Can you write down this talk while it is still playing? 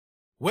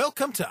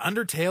Welcome to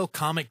Undertale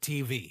Comic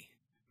TV.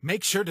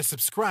 Make sure to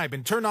subscribe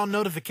and turn on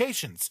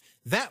notifications.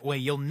 That way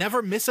you'll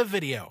never miss a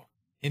video.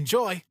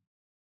 Enjoy!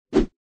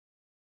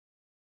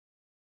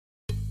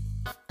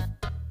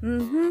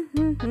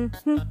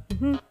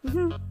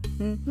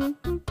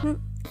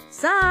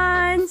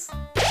 Signs!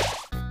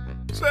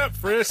 What's up,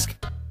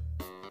 Frisk?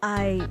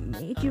 I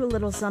made you a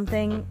little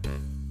something.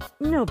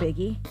 No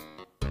biggie.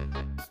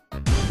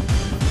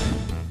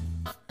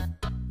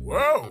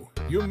 Whoa!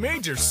 You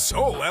made your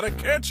soul out of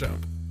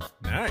ketchup.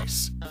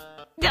 Nice.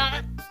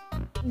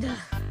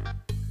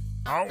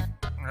 Oh,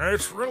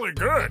 it's really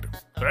good.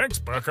 Thanks,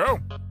 bucko.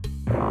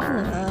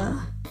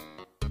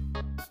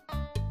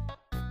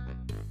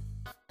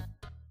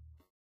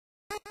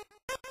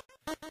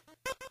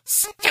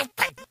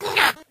 Stupid!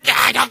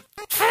 I don't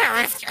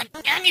care if you're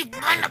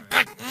anyone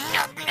but...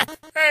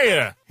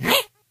 Hey,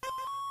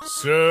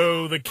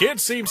 so the kid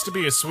seems to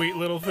be a sweet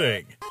little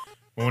thing.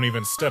 Won't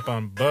even step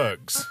on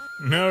bugs.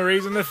 No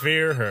reason to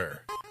fear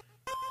her.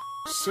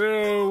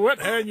 So, what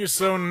had you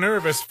so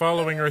nervous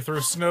following her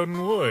through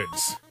Snowden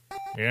Woods?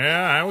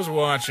 Yeah, I was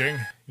watching.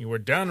 You were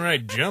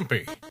downright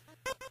jumpy.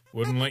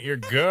 Wouldn't let your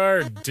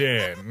guard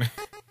down.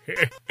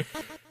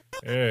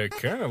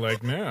 Kinda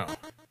like now.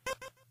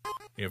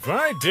 If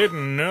I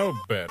didn't know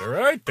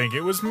better, I'd think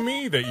it was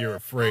me that you're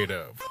afraid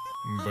of.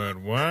 But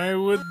why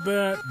would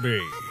that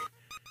be?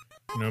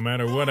 No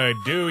matter what I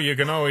do, you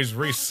can always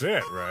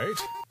reset, right?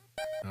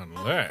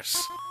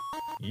 Unless...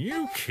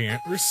 you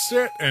can't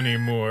reset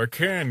anymore,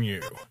 can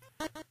you?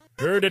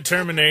 Her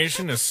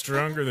determination is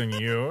stronger than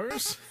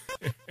yours?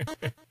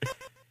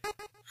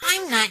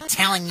 I'm not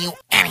telling you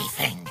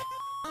anything.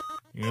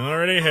 You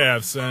already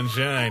have,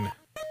 Sunshine.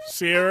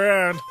 See you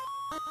around.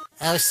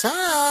 Oh,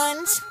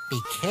 Sons,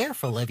 be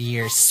careful of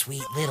your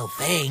sweet little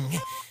thing.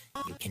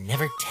 You can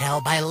never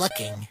tell by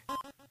looking.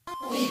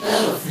 We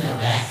both know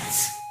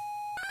that.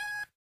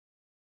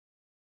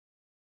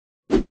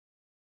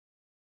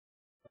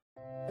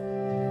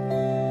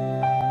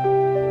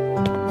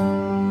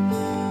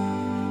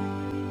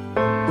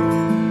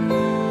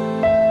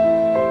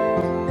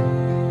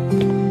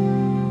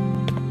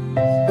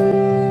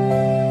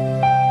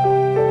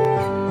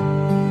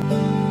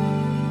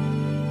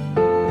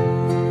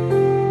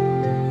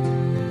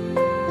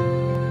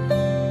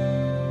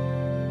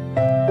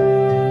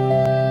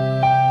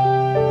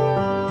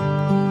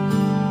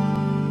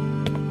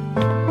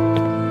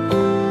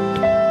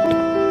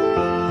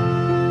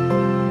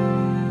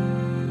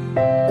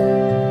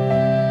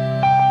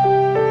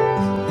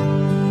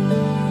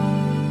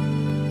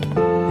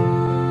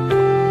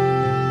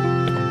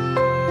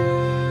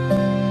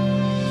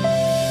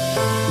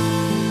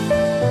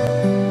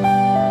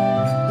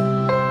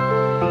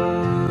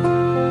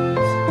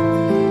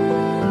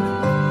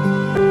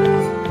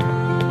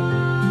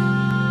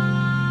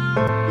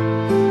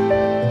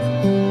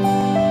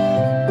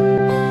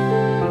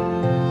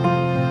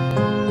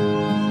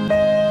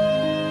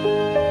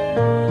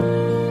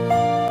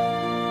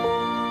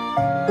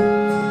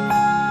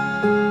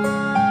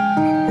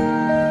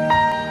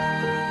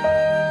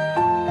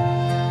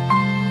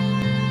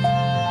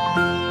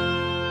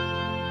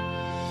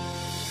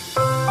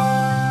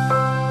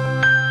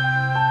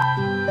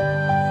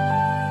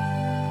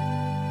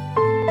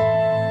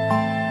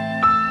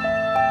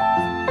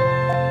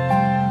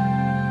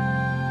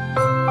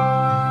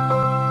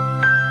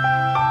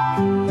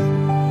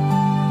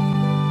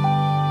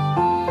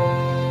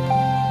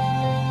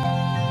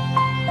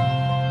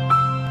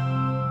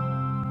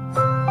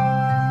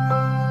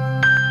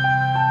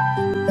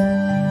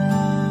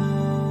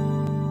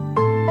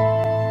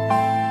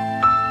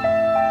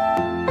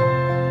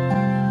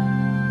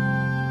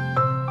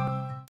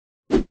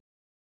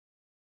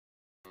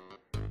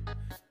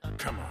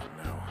 Come on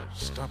now,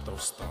 stop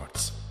those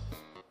thoughts.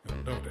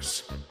 You'll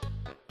notice.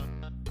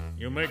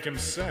 You'll make him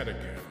sad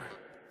again.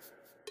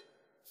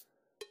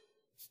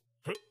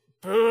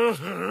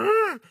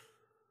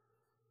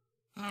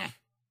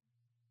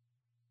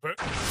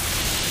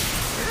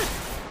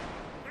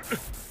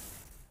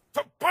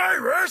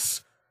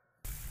 Papyrus?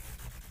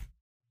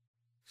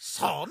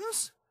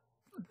 Sons?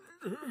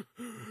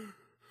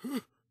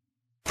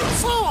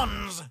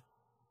 Sons!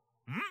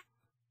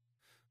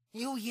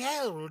 You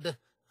yelled.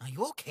 Are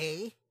you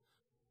okay?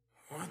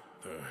 What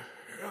the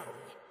hell?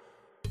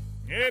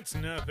 It's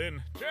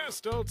nothing.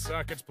 Just old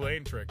sockets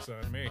playing tricks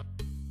on me.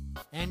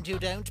 And you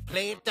don't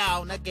play it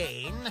down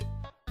again?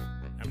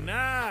 I'm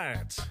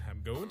not.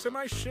 I'm going to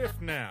my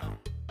shift now.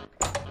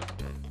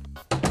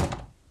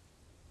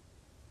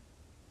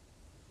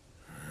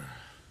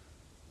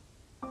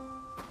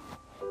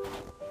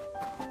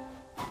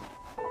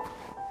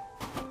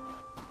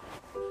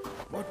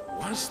 What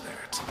was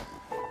that?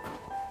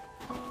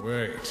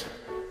 Wait.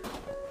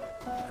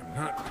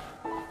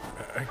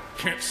 I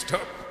can't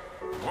stop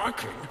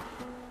walking.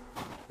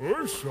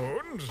 Hey,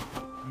 Sons.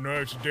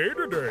 Nice day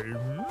today,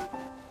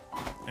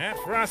 At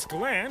first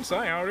glance,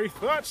 I already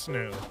thought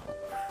snow.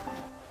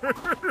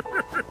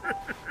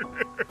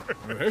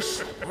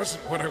 This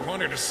wasn't what I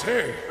wanted to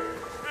say.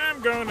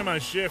 I'm going to my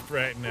shift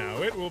right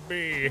now. It will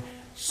be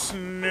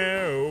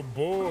snow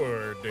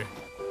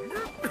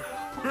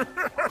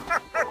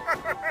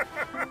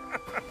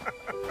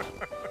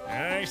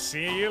I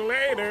see you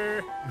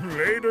later.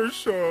 Later,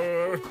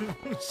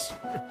 sons.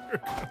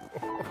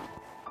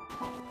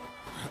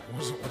 That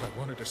wasn't what I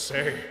wanted to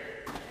say.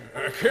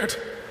 I can't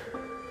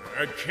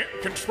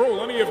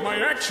control any of my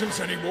actions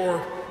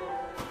anymore.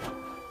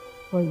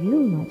 For you,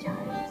 my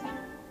child,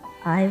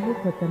 I will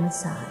put them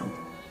aside.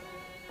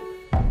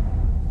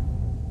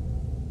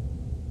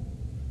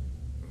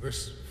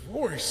 This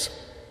voice.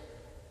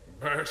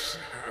 But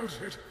how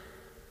did...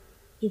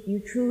 If you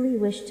truly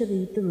wish to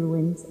leave the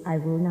ruins, I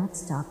will not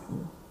stop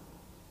you.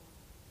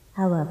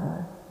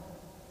 However,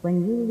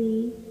 when you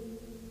leave,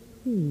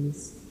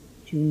 please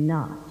do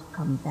not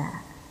come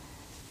back.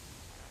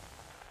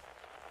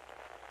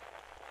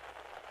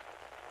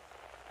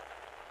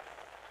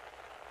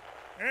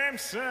 I'm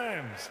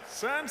Sans.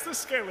 Sans the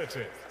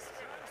skeleton.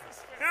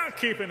 I'll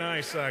keep an eye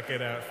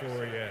socket out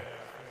for you.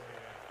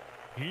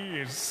 He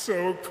is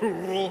so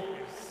cool.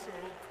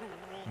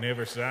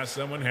 Never saw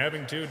someone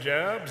having two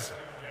jobs?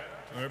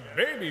 Or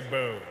baby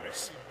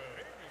bows?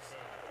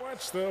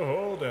 What's the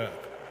holdup?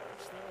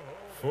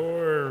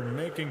 For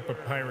making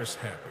Papyrus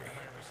happy.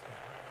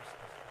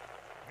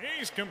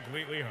 He's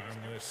completely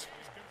harmless.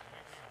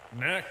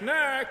 Knock,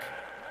 knock.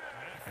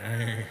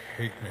 I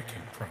hate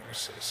making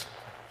promises.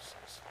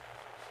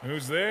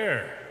 Who's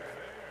there?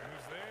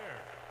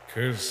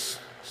 'Cause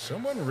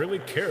someone really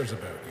cares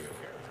about you.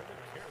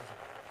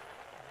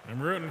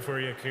 I'm rooting for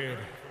you, kid.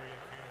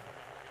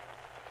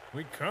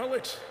 We call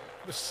it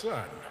the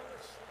sun.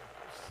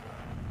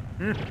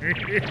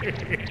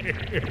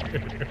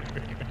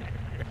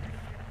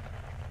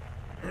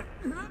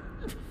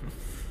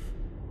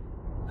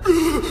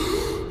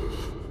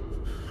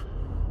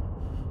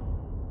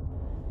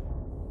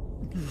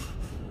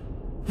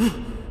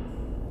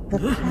 The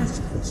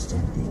pacifist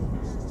ending.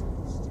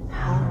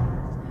 How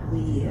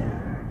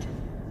weird.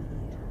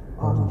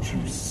 Aren't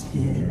you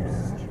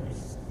scared?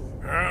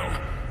 Al,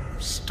 I'm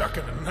stuck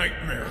in a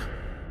nightmare.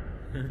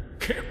 I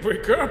can't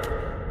wake up.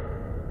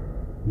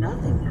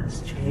 Nothing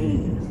has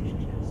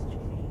changed.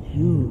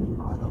 You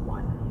are the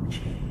one who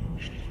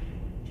changed.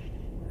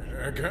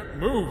 I got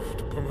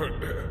moved, but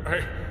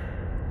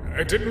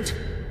I didn't.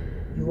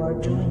 You are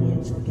doing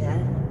it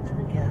again and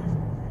again.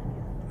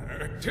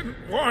 I didn't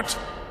want.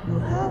 You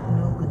have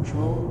no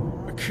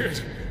control. The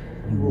kid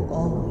You will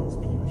always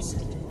be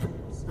resented.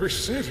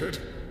 resented.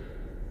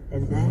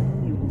 And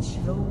then you will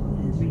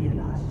slowly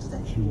realize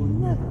that you will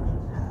never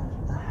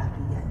have a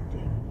happy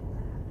ending.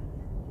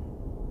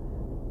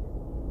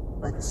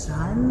 But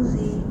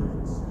Sanzi,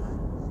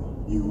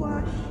 you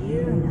are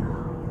here now.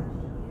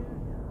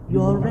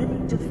 You already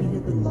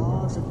defeated the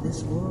laws of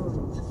this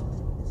world.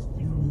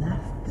 You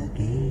left the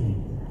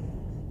game.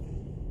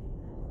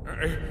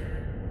 I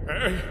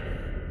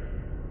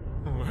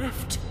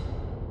left.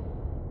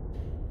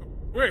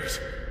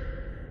 Wait.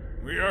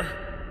 We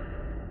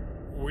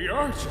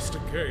are just a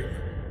game.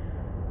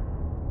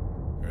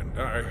 And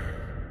I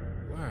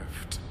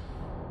left.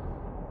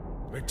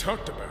 They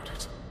talked about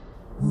it.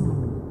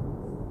 Who?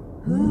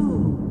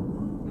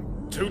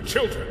 Two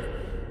children.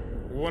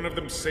 One of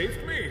them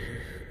saved me.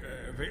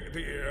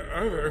 The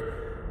other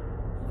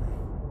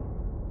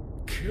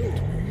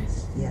killed me.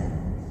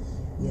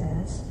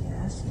 Yes.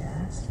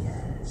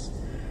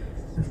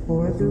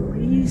 Before the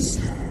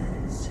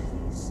reset,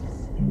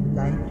 you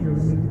like your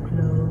new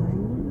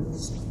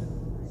clothes?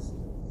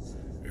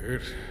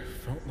 It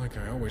felt like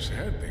I always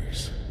had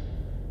these.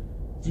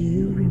 Do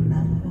you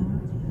remember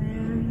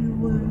where you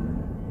were?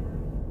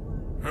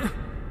 Huh?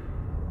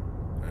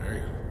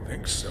 I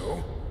think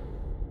so.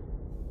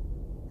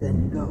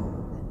 Then go.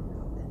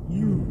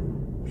 You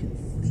can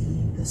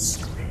flee the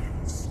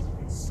script.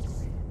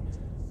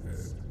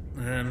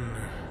 And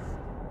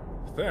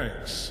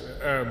thanks.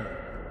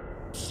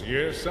 See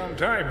you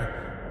sometime.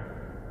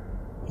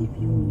 If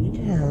you need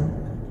help,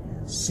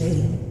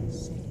 say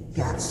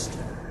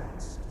Gaster.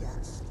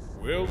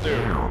 Will do.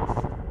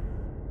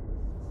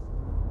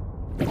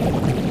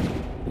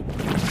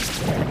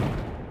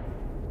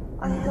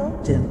 I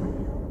helped him,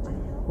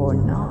 or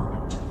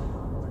not.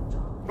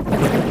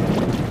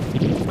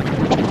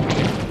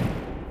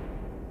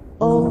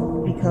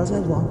 Oh, because I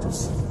want to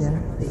see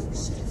their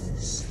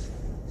faces.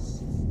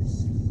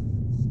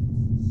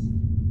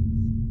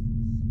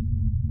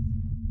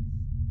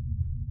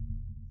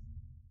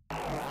 I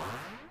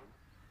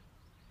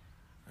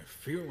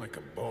feel like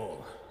a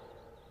ball,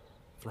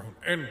 thrown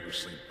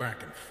endlessly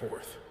back and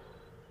forth.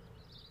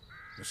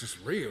 This is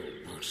real,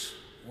 but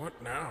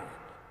what now?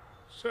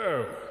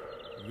 So,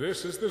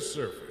 this is the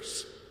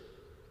surface.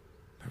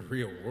 The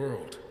real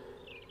world.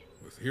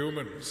 With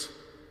humans.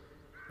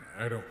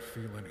 I don't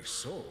feel any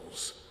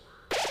souls.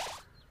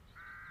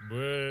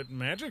 But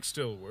magic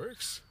still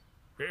works.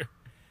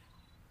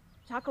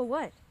 Taco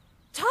what?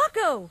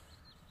 Taco!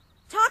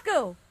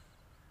 Taco!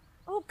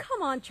 Oh,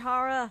 come on,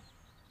 Chara.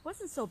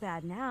 Wasn't so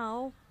bad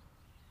now.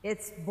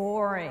 It's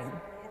boring.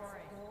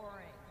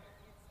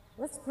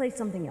 Let's play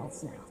something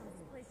else now.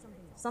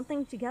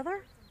 Something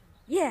together?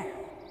 Yeah.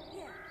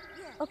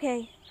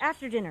 Okay,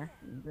 after dinner.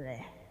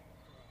 Bleh.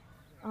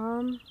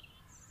 Do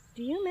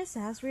you miss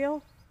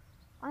Asriel?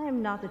 I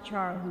am not the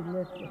Chara who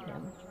lived with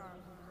him.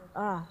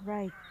 Ah,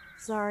 right.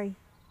 Sorry.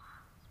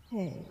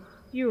 Hey,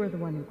 you were the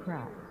one who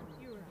cried.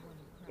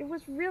 It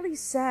was really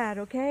sad,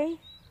 okay?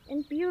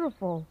 And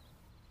beautiful.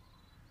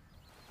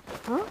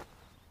 Huh?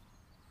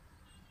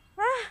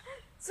 Ah!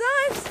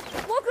 Sons!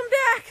 Welcome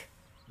back!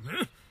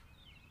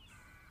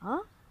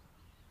 Huh?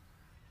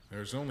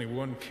 There's only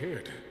one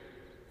kid.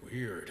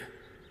 Weird.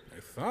 I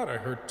thought I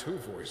heard two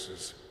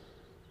voices.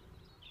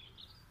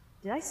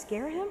 Did I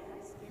scare him?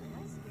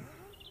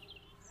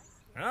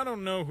 I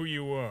don't know who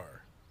you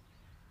are,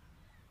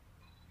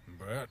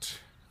 but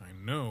I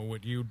know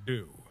what you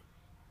do.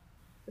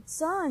 But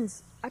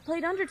Sons, I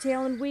played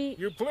Undertale and we...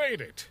 You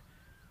played it.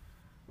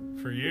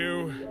 For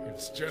you,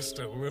 it's just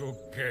a little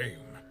game.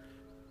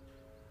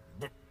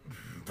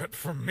 But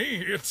for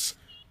me, it's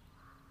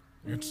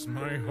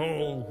my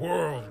whole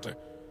world.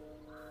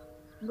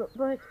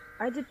 But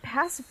I did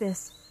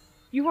pacifist.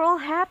 You were all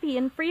happy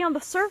and free on the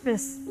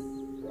surface.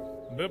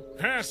 The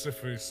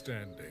pacifist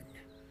ending.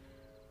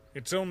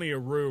 It's only a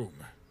room.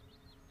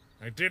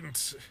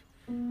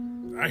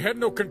 I had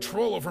no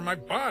control over my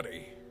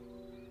body.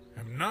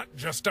 I'm not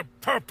just a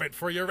puppet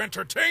for your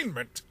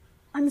entertainment.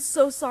 I'm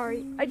so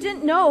sorry. I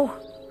didn't know.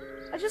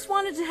 I just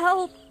wanted to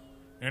help.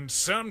 And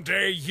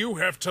someday you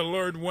have to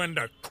learn when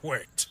to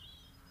quit.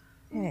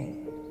 Hey.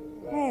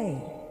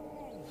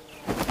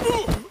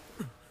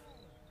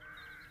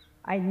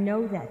 I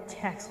know that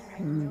text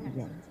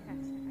comedian.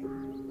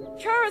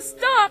 Chara,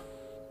 stop!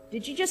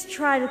 Did you just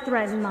try to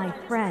threaten my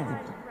friend?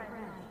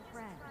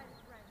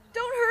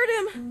 Don't hurt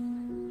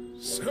him!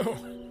 So,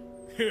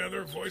 the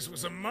other voice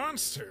was a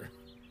monster.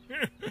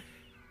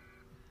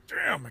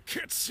 Damn, I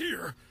can't see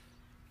her.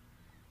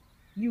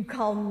 You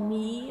call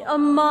me a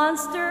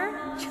monster?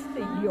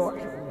 You're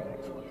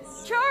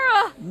hilarious.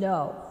 Chara!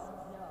 No.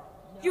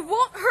 You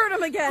won't hurt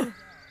him again!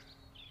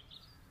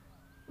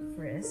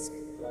 Frisk?